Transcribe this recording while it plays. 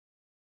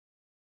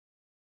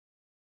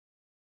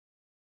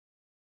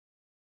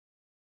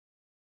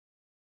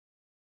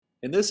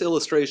In this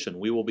illustration,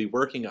 we will be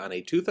working on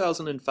a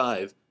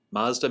 2005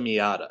 Mazda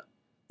Miata.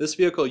 This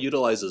vehicle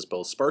utilizes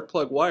both spark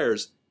plug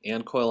wires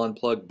and coil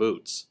unplug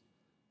boots.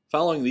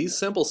 Following these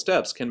simple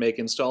steps can make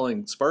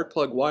installing spark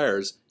plug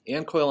wires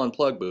and coil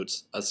unplug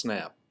boots a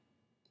snap.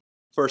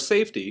 For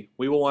safety,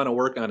 we will want to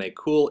work on a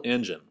cool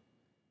engine.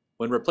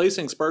 When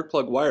replacing spark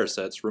plug wire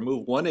sets,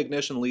 remove one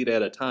ignition lead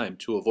at a time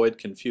to avoid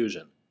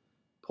confusion.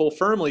 Pull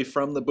firmly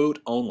from the boot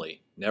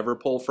only, never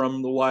pull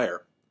from the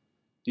wire.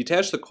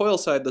 Detach the coil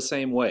side the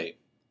same way.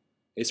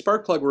 A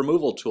spark plug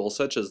removal tool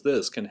such as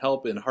this can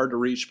help in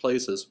hard-to-reach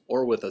places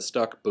or with a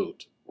stuck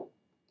boot.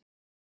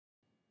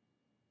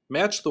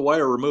 Match the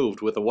wire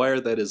removed with a wire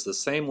that is the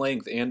same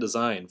length and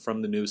design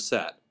from the new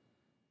set.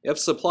 If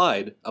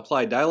supplied,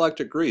 apply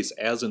dielectric grease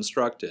as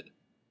instructed.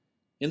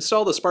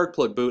 Install the spark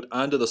plug boot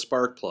onto the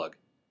spark plug.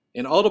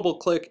 An audible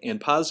click and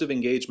positive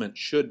engagement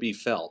should be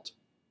felt.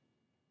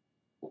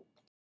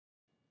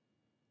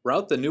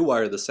 Route the new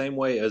wire the same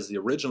way as the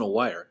original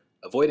wire,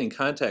 avoiding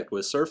contact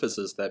with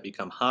surfaces that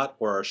become hot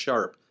or are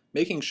sharp,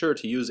 making sure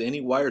to use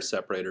any wire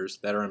separators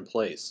that are in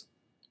place.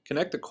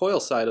 Connect the coil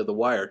side of the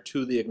wire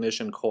to the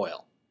ignition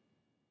coil.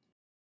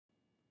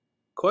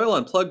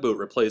 Coil unplug boot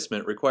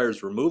replacement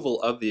requires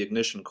removal of the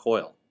ignition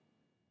coil.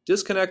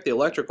 Disconnect the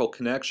electrical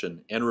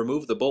connection and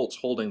remove the bolts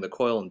holding the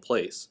coil in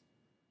place.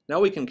 Now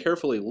we can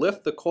carefully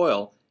lift the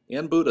coil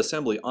and boot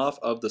assembly off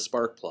of the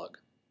spark plug.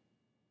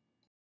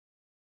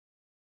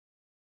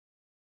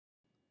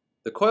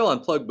 The coil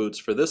unplug boots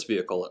for this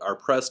vehicle are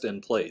pressed in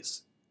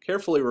place.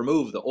 Carefully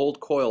remove the old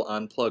coil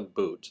unplug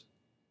boot.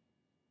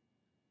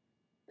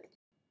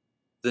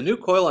 The new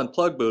coil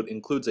unplug boot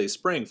includes a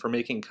spring for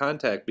making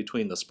contact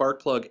between the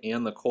spark plug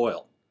and the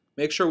coil.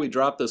 Make sure we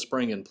drop the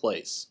spring in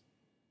place.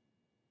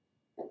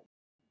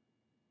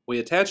 We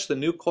attach the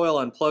new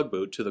coil unplug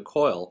boot to the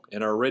coil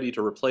and are ready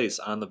to replace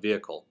on the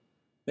vehicle.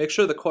 Make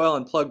sure the coil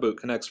unplug boot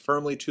connects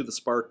firmly to the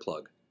spark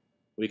plug.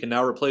 We can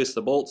now replace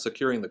the bolt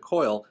securing the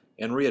coil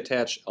and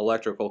reattach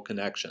electrical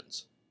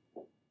connections.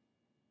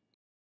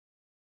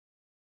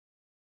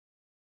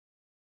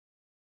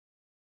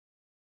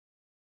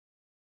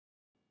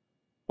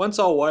 Once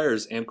all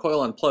wires and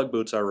coil unplug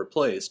boots are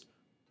replaced,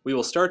 we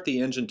will start the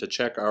engine to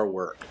check our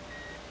work.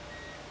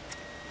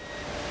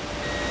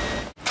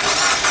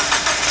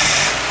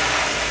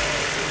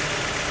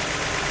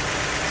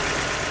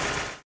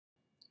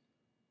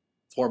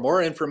 For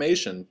more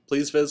information,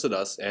 please visit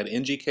us at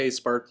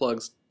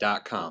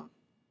ngksparkplugs.com.